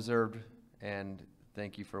 well-deserved, and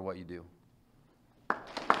thank you for what you do.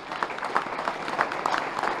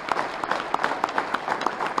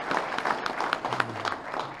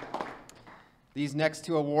 These next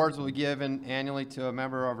two awards will be given annually to a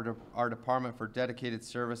member of our department for dedicated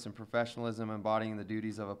service and professionalism, embodying the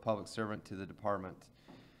duties of a public servant to the department.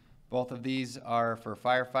 Both of these are for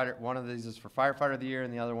firefighter. One of these is for Firefighter of the Year,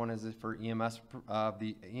 and the other one is for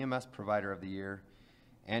the EMS Provider of the Year.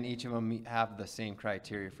 And each of them have the same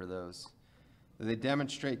criteria for those. They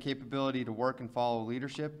demonstrate capability to work and follow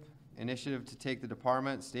leadership, initiative to take the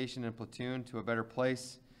department, station, and platoon to a better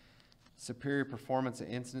place, superior performance at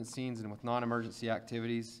incident scenes and with non-emergency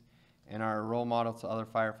activities, and are a role model to other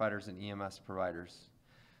firefighters and EMS providers.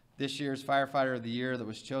 This year's Firefighter of the Year that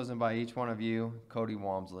was chosen by each one of you, Cody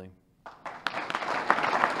Walmsley.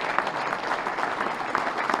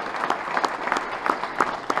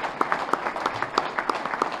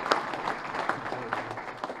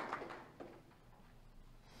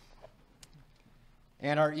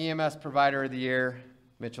 And our EMS Provider of the Year,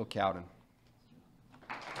 Mitchell Cowden.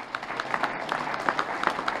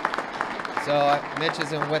 So Mitch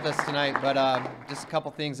isn't with us tonight, but just a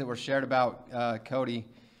couple things that were shared about Cody.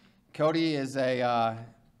 Cody is a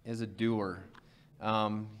doer.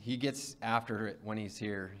 He gets after it when he's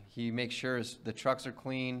here. He makes sure the trucks are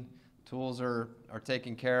clean, tools are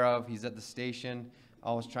taken care of. He's at the station,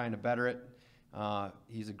 always trying to better it.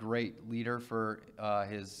 He's a great leader for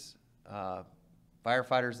his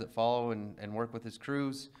firefighters that follow and work with his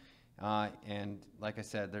crews. And like I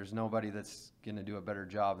said, there's nobody that's going to do a better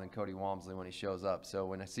job than Cody Walmsley when he shows up. So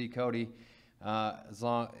when I see Cody, as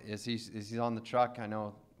long as he's on the truck, I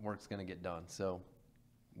know work's going to get done. So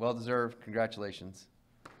well-deserved. Congratulations.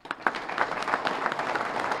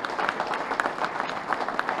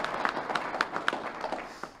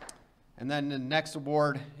 And then the next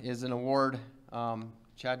award is an award.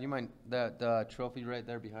 Chad, you mind that trophy right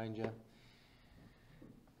there behind you?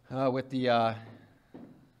 With the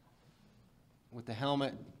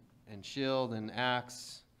helmet and shield and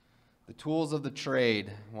axe, the tools of the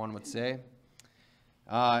trade, one would say,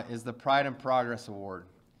 is the Pride and Progress Award.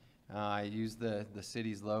 I use the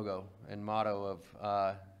city's logo and motto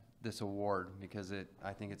of this award because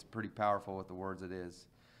I think it's pretty powerful with the words it is.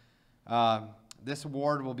 This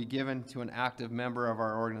award will be given to an active member of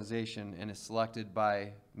our organization and is selected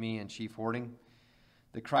by me and Chief Hoarding.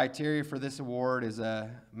 The criteria for this award is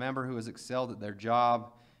a member who has excelled at their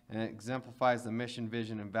job and exemplifies the mission,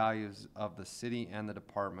 vision, and values of the city and the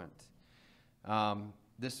department.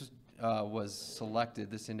 This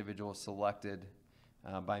individual was selected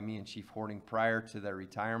by me and Chief Hoarding prior to their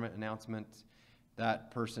retirement announcement.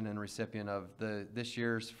 That person and recipient of this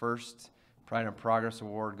year's first Pride and Progress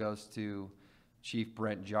Award goes to Chief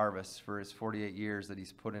Brent Jarvis for his 48 years that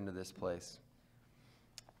he's put into this place.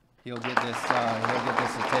 He'll get this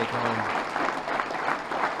to take home.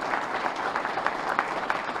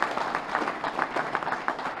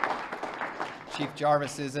 Chief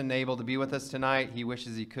Jarvis isn't able to be with us tonight. He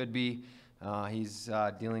wishes he could be. He's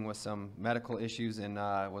dealing with some medical issues and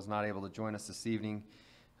was not able to join us this evening.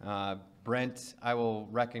 Brent, I will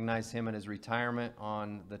recognize him at his retirement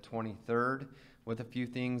on the 23rd with a few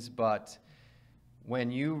things, but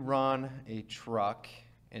when you run a truck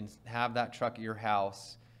and have that truck at your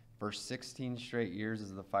house for 16 straight years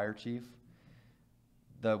as the fire chief,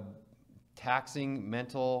 the taxing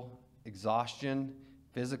mental exhaustion,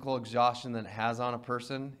 physical exhaustion that it has on a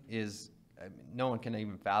person is, no one can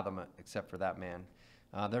even fathom it except for that man.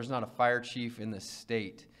 There's not a fire chief in the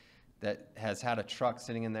state that has had a truck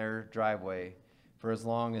sitting in their driveway for as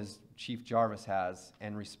long as Chief Jarvis has,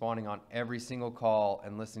 and responding on every single call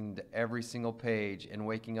and listening to every single page and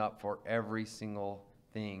waking up for every single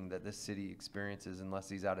thing that this city experiences unless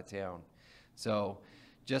he's out of town. So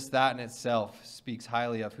just that in itself speaks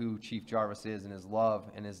highly of who Chief Jarvis is and his love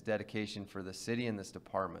and his dedication for the city and this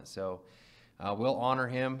department. So we'll honor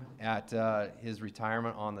him at his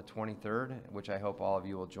retirement on the 23rd, which I hope all of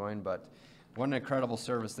you will join. But what an incredible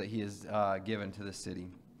service that he has given to the city.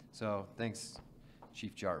 So thanks,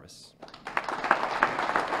 Chief Jarvis.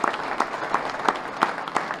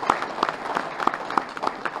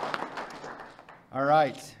 All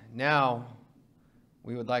right, now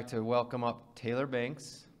we would like to welcome up Taylor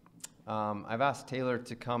Banks. I've asked Taylor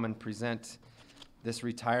to come and present this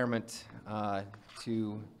retirement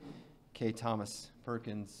to Kay Thomas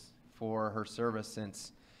Perkins for her service,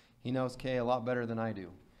 since he knows Kay a lot better than I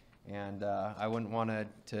do. And I wouldn't want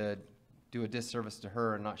to do a disservice to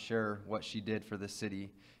her and not share what she did for this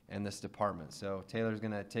city and this department. So Taylor's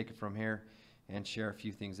going to take it from here and share a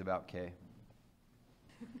few things about Kay.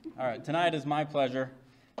 All right, tonight is my pleasure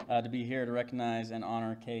to be here to recognize and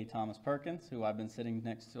honor Kay Thomas Perkins, who I've been sitting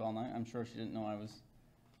next to all night. I'm sure she didn't know I was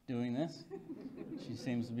doing this. She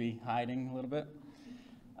seems to be hiding a little bit.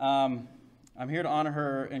 I'm here to honor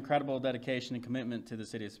her incredible dedication and commitment to the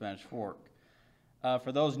city of Spanish Fork.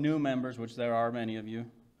 For those new members, which there are many of you,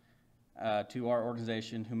 to our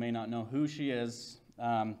organization who may not know who she is,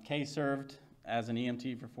 Kay served as an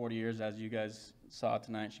EMT for 40 years. As you guys saw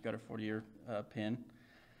tonight, she got her 40-year pin.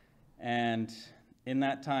 And in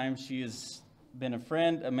that time, she has been a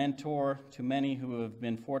friend, a mentor to many who have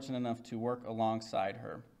been fortunate enough to work alongside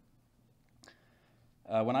her.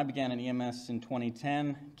 When I began in EMS in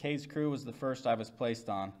 2010, Kay's crew was the first I was placed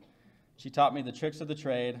on. She taught me the tricks of the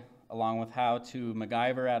trade, along with how to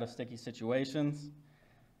MacGyver out of sticky situations,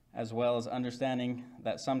 as well as understanding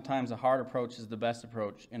that sometimes a hard approach is the best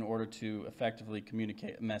approach in order to effectively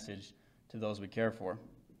communicate a message to those we care for.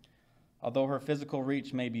 Although her physical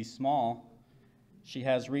reach may be small, she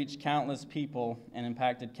has reached countless people and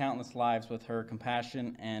impacted countless lives with her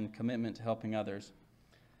compassion and commitment to helping others.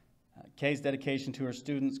 Kay's dedication to her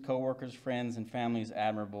students, coworkers, friends, and family is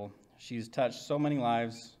admirable. She's touched so many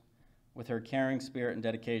lives with her caring spirit and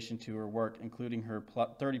dedication to her work, including her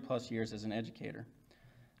 30-plus years as an educator.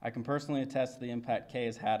 I can personally attest to the impact Kay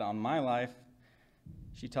has had on my life.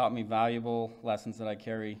 She taught me valuable lessons that I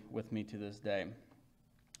carry with me to this day.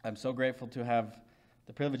 I'm so grateful to have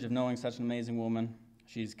the privilege of knowing such an amazing woman.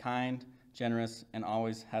 She's kind, generous, and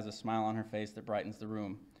always has a smile on her face that brightens the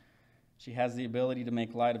room. She has the ability to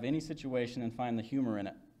make light of any situation and find the humor in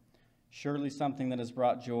it, surely something that has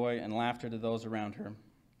brought joy and laughter to those around her.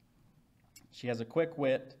 She has a quick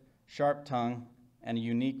wit, sharp tongue, and a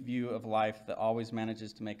unique view of life that always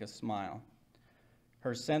manages to make us smile.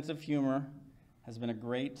 Her sense of humor has been a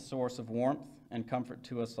great source of warmth and comfort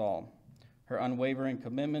to us all. Her unwavering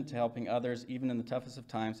commitment to helping others, even in the toughest of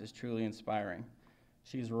times, is truly inspiring.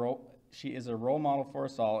 She is a role model for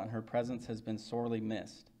us all, and her presence has been sorely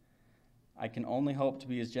missed. I can only hope to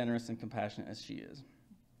be as generous and compassionate as she is.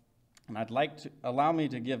 And I'd like to allow me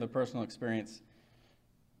to give a personal experience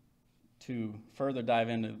to further dive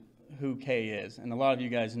into who Kay is. And a lot of you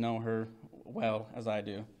guys know her well, as I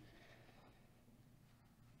do.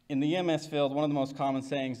 In the EMS field, one of the most common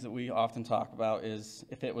sayings that we often talk about is,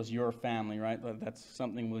 if it was your family, right? That's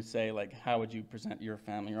something we say, like, how would you present your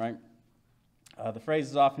family, right? The phrase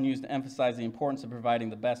is often used to emphasize the importance of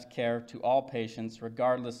providing the best care to all patients,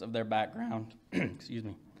 regardless of their background, excuse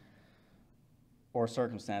me, or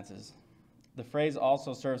circumstances. The phrase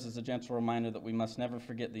also serves as a gentle reminder that we must never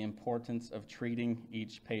forget the importance of treating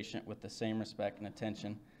each patient with the same respect and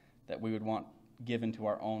attention that we would want given to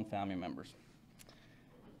our own family members.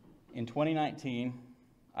 In 2019,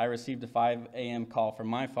 I received a 5 a.m. call from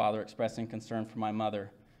my father expressing concern for my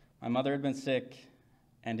mother. My mother had been sick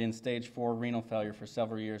and in stage 4 renal failure for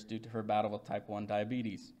several years due to her battle with type 1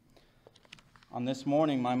 diabetes. On this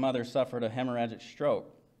morning, my mother suffered a hemorrhagic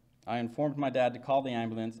stroke. I informed my dad to call the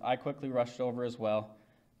ambulance. I quickly rushed over as well.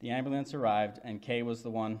 The ambulance arrived, and Kay was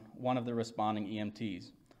one of the responding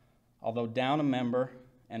EMTs. Although down a member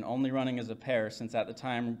and only running as a pair, since at the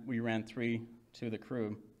time we ran 3 to the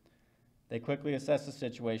crew, they quickly assessed the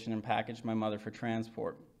situation and packaged my mother for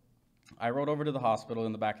transport. I rode over to the hospital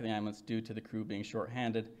in the back of the ambulance due to the crew being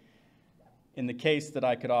short-handed in the case that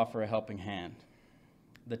I could offer a helping hand.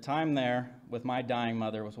 The time there with my dying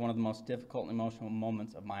mother was one of the most difficult and emotional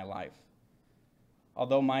moments of my life.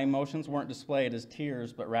 Although my emotions weren't displayed as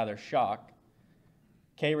tears, but rather shock,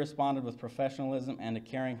 Kay responded with professionalism and a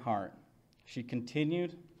caring heart. She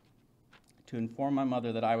continued to inform my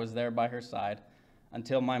mother that I was there by her side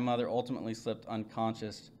until my mother ultimately slipped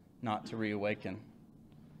unconscious, not to reawaken.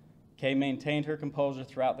 Kay maintained her composure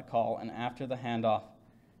throughout the call, and after the handoff,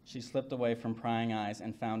 she slipped away from prying eyes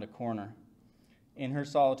and found a corner. In her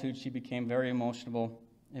solitude, she became very emotional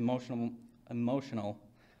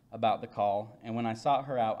about the call, and when I sought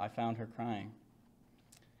her out, I found her crying.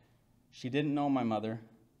 She didn't know my mother,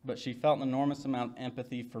 but she felt an enormous amount of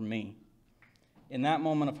empathy for me. In that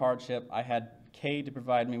moment of hardship, I had Kay to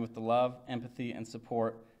provide me with the love, empathy, and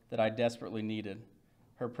support that I desperately needed.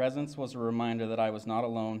 Her presence was a reminder that I was not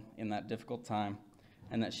alone in that difficult time,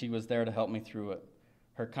 and that she was there to help me through it.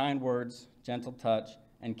 Her kind words, gentle touch,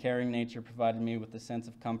 and caring nature provided me with a sense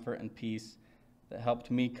of comfort and peace that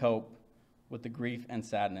helped me cope with the grief and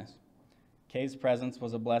sadness. Kay's presence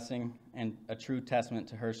was a blessing and a true testament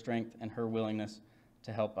to her strength and her willingness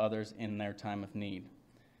to help others in their time of need.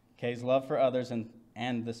 Kay's love for others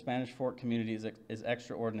and the Spanish Fort community is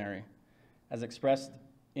extraordinary. As expressed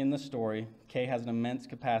in the story, Kay has an immense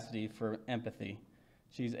capacity for empathy.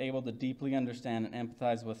 She's able to deeply understand and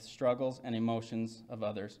empathize with struggles and emotions of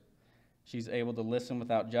others. She's able to listen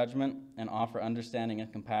without judgment and offer understanding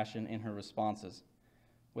and compassion in her responses.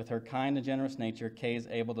 With her kind and generous nature, Kay is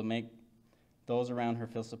able to make those around her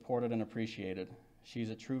feel supported and appreciated.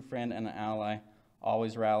 She's a true friend and an ally,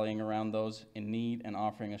 always rallying around those in need and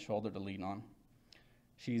offering a shoulder to lean on.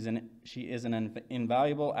 She is an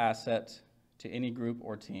invaluable asset to any group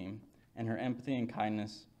or team, and her empathy and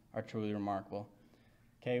kindness are truly remarkable.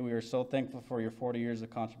 Kay, we are so thankful for your 40 years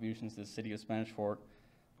of contributions to the city of Spanish Fort.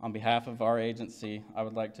 On behalf of our agency, I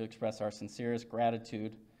would like to express our sincerest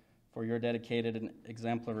gratitude for your dedicated and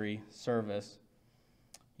exemplary service.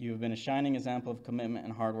 You have been a shining example of commitment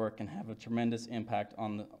and hard work and have a tremendous impact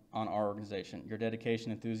on our organization. Your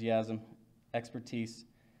dedication, enthusiasm, expertise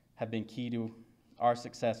have been key to our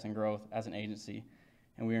success and growth as an agency,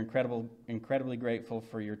 and we are incredibly grateful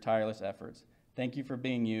for your tireless efforts. Thank you for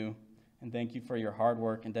being you, and thank you for your hard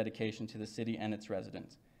work and dedication to the city and its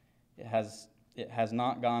residents. It has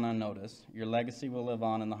not gone unnoticed. Your legacy will live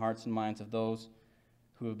on in the hearts and minds of those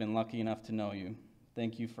who have been lucky enough to know you.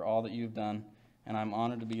 Thank you for all that you've done, and I'm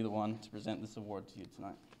honored to be the one to present this award to you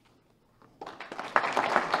tonight.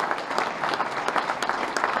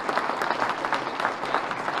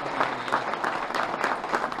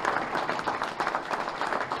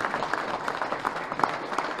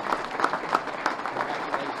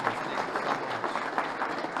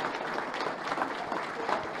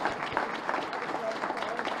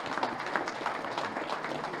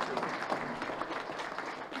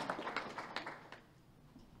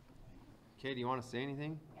 Kay, do you want to say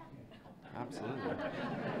anything? Yeah. Absolutely.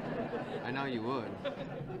 I know you would.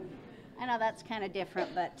 I know that's kind of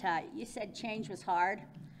different, but you said change was hard.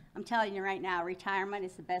 I'm telling you right now, retirement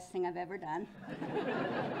is the best thing I've ever done.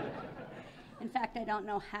 In fact, I don't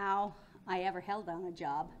know how I ever held on a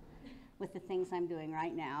job with the things I'm doing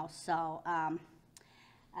right now. So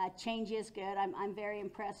change is good. I'm very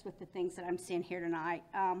impressed with the things that I'm seeing here tonight.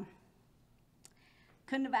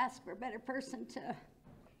 Couldn't have asked for a better person to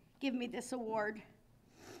give me this award.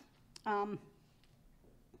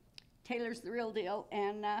 Taylor's the real deal,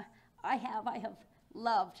 and I have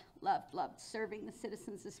loved serving the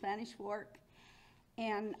citizens of Spanish Fork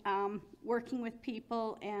and working with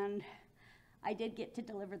people, and I did get to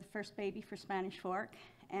deliver the first baby for Spanish Fork,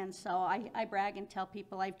 and so I brag and tell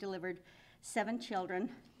people I've delivered 7 children,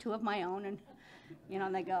 2 of my own, and you know,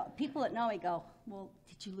 and they go, people that know me go, well,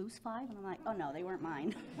 did you lose 5? And I'm like, oh no, they weren't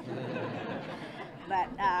mine. But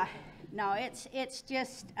no, it's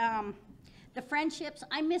just the friendships.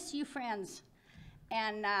 I miss you, friends,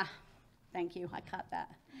 and thank you. I caught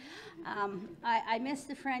that. I miss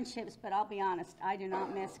the friendships, but I'll be honest. I do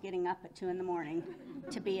not miss getting up at 2 in the morning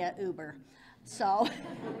to be at Uber. So,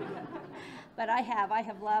 but I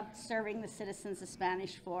have loved serving the citizens of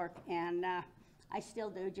Spanish Fork, and I still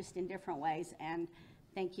do, just in different ways. And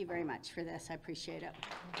thank you very much for this. I appreciate it.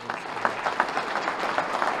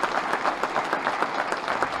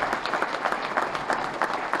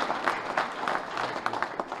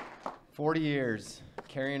 40 years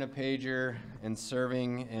carrying a pager and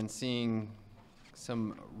serving and seeing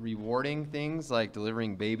some rewarding things like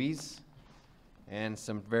delivering babies and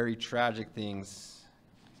some very tragic things.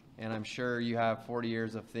 And I'm sure you have 40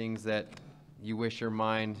 years of things that you wish your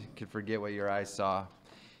mind could forget what your eyes saw.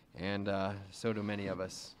 And so do many of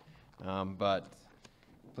us. But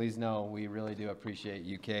please know we really do appreciate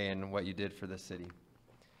UK and what you did for the city.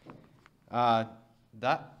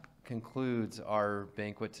 That concludes our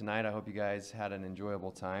banquet tonight. I hope you guys had an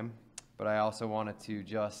enjoyable time. But I also wanted to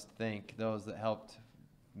just thank those that helped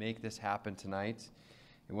make this happen tonight.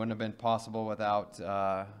 It wouldn't have been possible without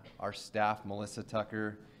our staff, Melissa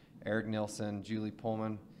Tucker, Eric Nilsson, Julie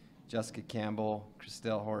Pullman, Jessica Campbell,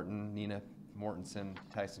 Christelle Horton, Nina Mortensen,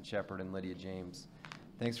 Tyson Shepard, and Lydia James.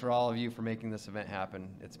 Thanks for all of you for making this event happen.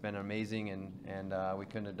 It's been amazing, and we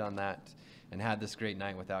couldn't have done that and had this great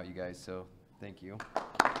night without you guys, so thank you.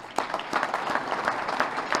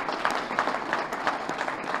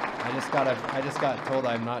 I just got told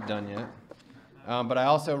I'm not done yet. But I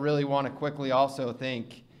also really want to quickly also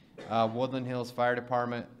thank Woodland Hills Fire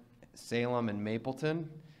Department, Salem, and Mapleton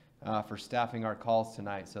for staffing our calls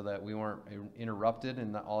tonight so that we weren't interrupted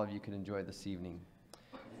and that all of you could enjoy this evening.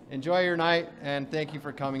 Enjoy your night, and thank you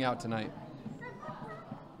for coming out tonight.